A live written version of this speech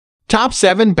Top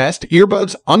 7 Best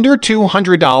Earbuds Under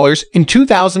 $200 in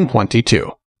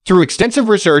 2022. Through extensive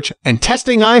research and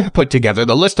testing, I've put together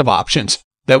the list of options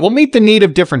that will meet the need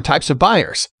of different types of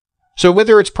buyers. So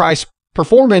whether it's price,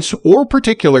 performance, or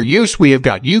particular use, we have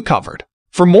got you covered.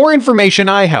 For more information,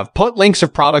 I have put links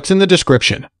of products in the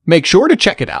description. Make sure to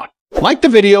check it out. Like the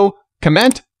video,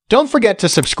 comment, don't forget to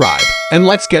subscribe, and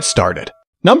let's get started.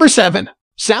 Number 7.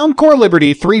 Soundcore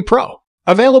Liberty 3 Pro.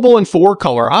 Available in 4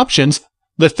 color options,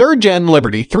 the 3rd Gen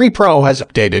Liberty 3 Pro has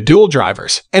updated dual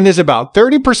drivers and is about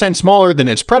 30% smaller than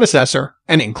its predecessor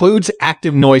and includes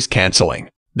active noise cancelling.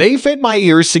 They fit my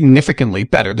ears significantly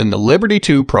better than the Liberty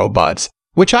 2 Pro buds,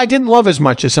 which I didn't love as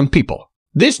much as some people.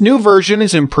 This new version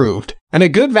is improved and a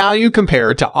good value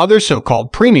compared to other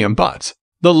so-called premium buds.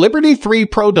 The Liberty 3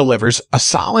 Pro delivers a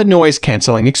solid noise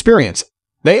cancelling experience.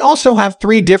 They also have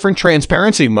 3 different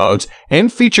transparency modes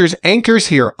and features Anchor's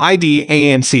Hear ID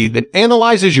ANC that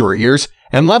analyzes your ears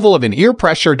and level of in-ear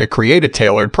pressure to create a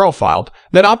tailored profile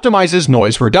that optimizes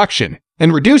noise reduction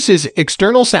and reduces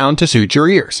external sound to suit your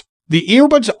ears. The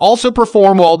earbuds also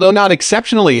perform well, though not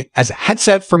exceptionally, as a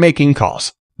headset for making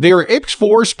calls. They are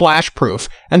IPX4 splash-proof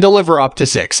and deliver up to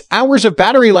 6 hours of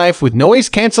battery life with noise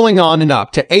cancelling on and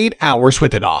up to 8 hours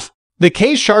with it off. The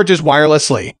case charges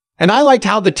wirelessly, and I liked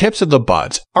how the tips of the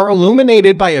buds are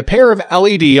illuminated by a pair of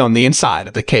LED on the inside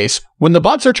of the case when the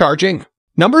buds are charging.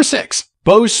 Number 6.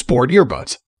 Bose Sport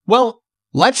Earbuds. Well,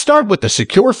 let's start with the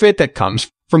secure fit that comes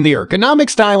from the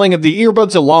ergonomic styling of the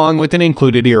earbuds along with an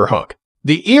included ear hook.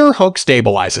 The ear hook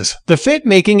stabilizes the fit,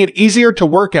 making it easier to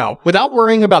work out without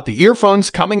worrying about the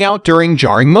earphones coming out during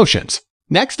jarring motions.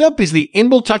 Next up is the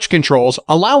inbuilt touch controls,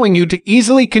 allowing you to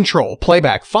easily control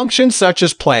playback functions such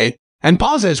as play and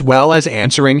pause, as well as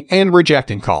answering and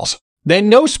rejecting calls. Then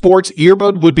no sports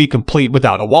earbud would be complete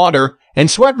without a water and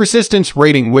sweat resistance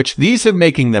rating, which these have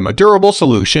making them a durable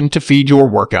solution to feed your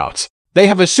workouts. They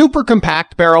have a super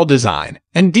compact barrel design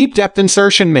and deep depth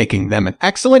insertion, making them an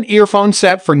excellent earphone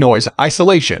set for noise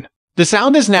isolation. The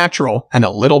sound is natural and a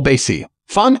little bassy,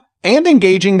 fun, and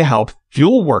engaging to help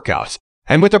fuel workouts.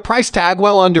 And with a price tag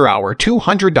well under our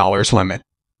 $200 limit,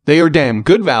 they are damn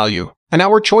good value and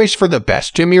our choice for the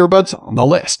best gym earbuds on the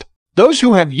list. Those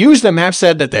who have used them have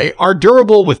said that they are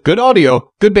durable with good audio,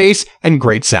 good bass, and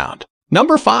great sound.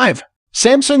 Number 5.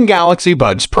 Samsung Galaxy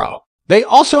Buds Pro. They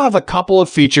also have a couple of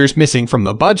features missing from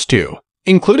the Buds 2,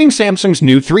 including Samsung's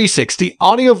new 360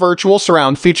 Audio Virtual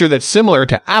Surround feature that's similar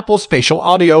to Apple's Spatial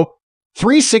Audio.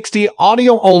 360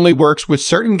 Audio only works with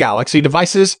certain Galaxy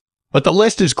devices, but the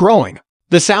list is growing.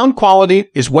 The sound quality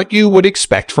is what you would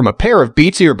expect from a pair of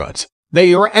Beats earbuds.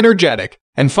 They are energetic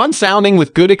and fun sounding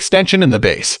with good extension in the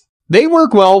bass. They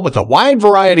work well with a wide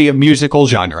variety of musical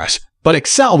genres, but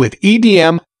excel with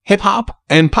EDM, hip-hop,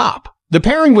 and pop. The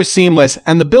pairing was seamless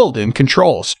and the built-in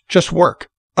controls just work.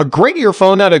 A great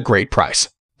earphone at a great price.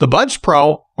 The Buds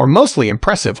Pro are mostly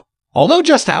impressive, although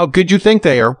just how good you think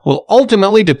they are will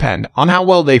ultimately depend on how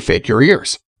well they fit your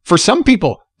ears. For some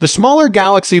people, the smaller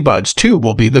Galaxy Buds 2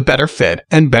 will be the better fit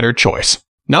and better choice.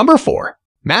 Number 4.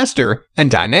 Master and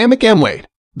Dynamic M-Weight.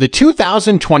 The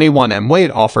 2021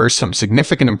 M-Weight offers some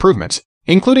significant improvements,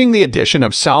 including the addition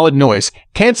of solid noise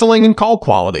cancelling and call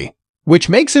quality, which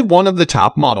makes it one of the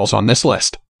top models on this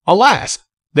list. Alas,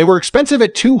 they were expensive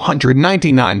at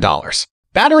 $299.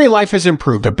 Battery life has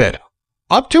improved a bit,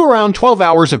 up to around 12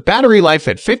 hours of battery life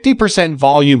at 50%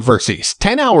 volume versus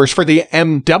 10 hours for the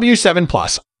MW7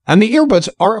 Plus, and the earbuds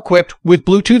are equipped with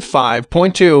Bluetooth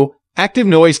 5.2 active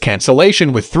noise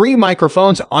cancellation with 3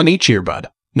 microphones on each earbud.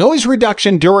 Noise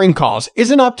reduction during calls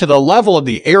isn't up to the level of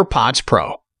the AirPods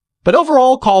Pro, but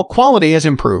overall call quality has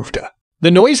improved.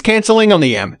 The noise cancelling on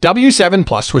the MW7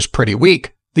 Plus was pretty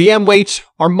weak. The M-Weights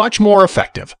are much more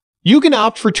effective. You can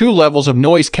opt for 2 levels of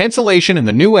noise cancellation in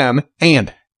the new M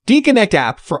and D-Connect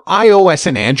app for iOS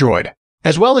and Android,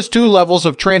 as well as 2 levels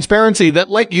of transparency that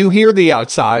let you hear the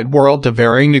outside world to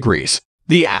varying degrees.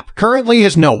 The app currently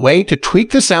has no way to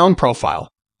tweak the sound profile.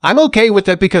 I'm okay with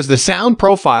it because the sound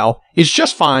profile is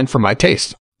just fine for my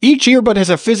taste. Each earbud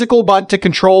has a physical bud to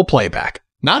control playback,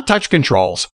 not touch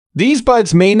controls. These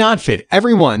buds may not fit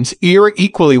everyone's ear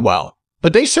equally well,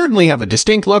 but they certainly have a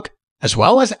distinct look, as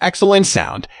well as excellent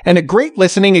sound and a great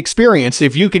listening experience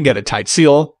if you can get a tight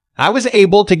seal. I was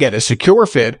able to get a secure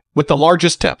fit with the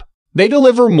largest tip. They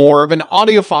deliver more of an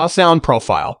audiophile sound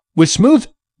profile, with smooth,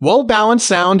 well-balanced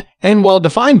sound and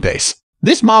well-defined bass.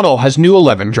 This model has new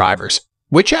 11 drivers,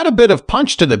 which add a bit of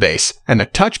punch to the bass and a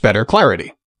touch better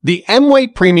clarity. The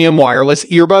M-Weight Premium Wireless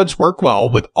Earbuds work well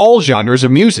with all genres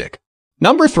of music.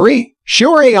 Number 3.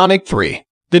 Shure Ionic 3.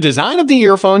 The design of the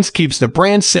earphones keeps the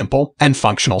brand simple and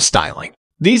functional styling.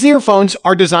 These earphones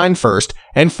are designed first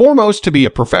and foremost to be a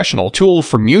professional tool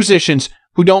for musicians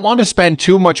who don't want to spend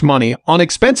too much money on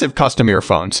expensive custom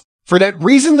earphones. For that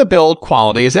reason, the build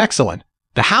quality is excellent.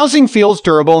 The housing feels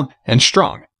durable and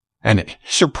strong, and it's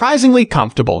surprisingly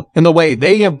comfortable in the way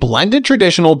they have blended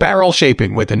traditional barrel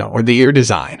shaping with an over-the-ear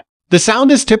design. The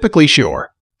sound is typically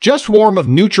sure, just warm of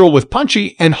neutral with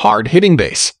punchy and hard-hitting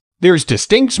bass. There's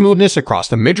distinct smoothness across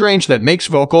the mid-range that makes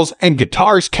vocals and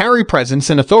guitars carry presence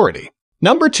and authority.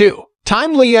 Number 2.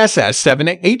 Timely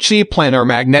SS7HC Planar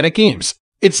Magnetic EMS.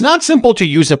 It's not simple to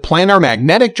use a planar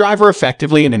magnetic driver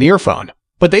effectively in an earphone,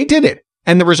 but they did it,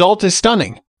 and the result is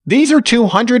stunning. These are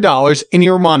 $200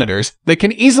 in-ear monitors that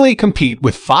can easily compete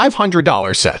with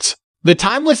 $500 sets. The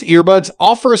timeless earbuds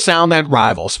offer a sound that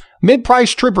rivals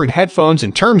mid-price tripod headphones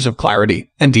in terms of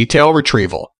clarity and detail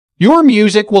retrieval. Your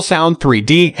music will sound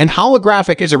 3D and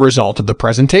holographic as a result of the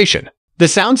presentation. The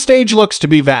soundstage looks to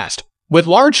be vast, with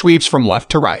large sweeps from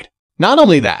left to right. Not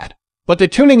only that, but the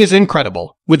tuning is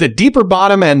incredible, with a deeper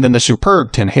bottom end than the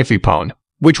superb Tin Hiffipone,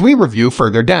 which we review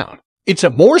further down. It's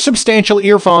a more substantial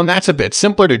earphone that's a bit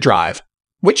simpler to drive,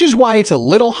 which is why it's a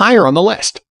little higher on the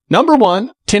list. Number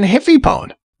 1. Tin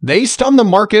Hiffipone. They stunned the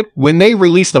market when they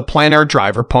released the planar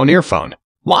driver Pone earphone.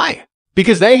 Why?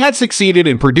 Because they had succeeded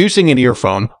in producing an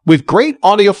earphone with great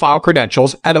audiophile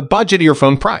credentials at a budget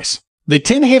earphone price. The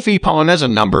Tin Hiffipone has a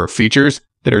number of features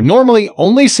that are normally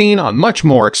only seen on much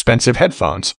more expensive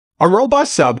headphones. A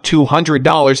robust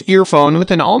sub-$200 earphone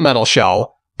with an all-metal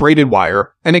shell, braided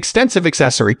wire, and extensive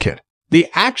accessory kit. The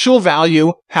actual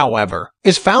value, however,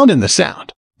 is found in the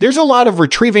sound. There's a lot of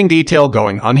retrieving detail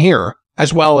going on here,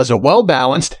 as well as a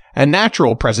well-balanced and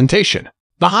natural presentation.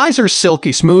 The highs are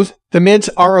silky smooth, the mids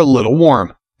are a little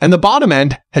warm, and the bottom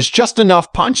end has just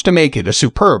enough punch to make it a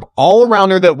superb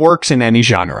all-arounder that works in any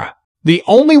genre. The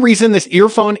only reason this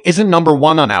earphone isn't number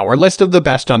 1 on our list of the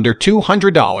best under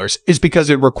 $200 is because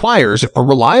it requires a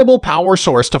reliable power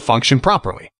source to function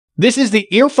properly. This is the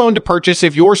earphone to purchase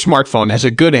if your smartphone has a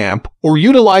good amp or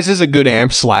utilizes a good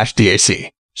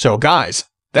amp/DAC. So guys,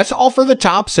 that's all for the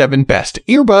top 7 best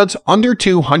earbuds under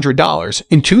 $200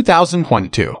 in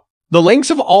 2022. The links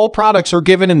of all products are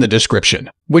given in the description,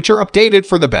 which are updated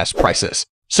for the best prices.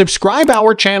 Subscribe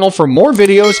our channel for more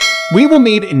videos. We will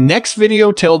meet in next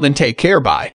video. Till then, take care. Bye.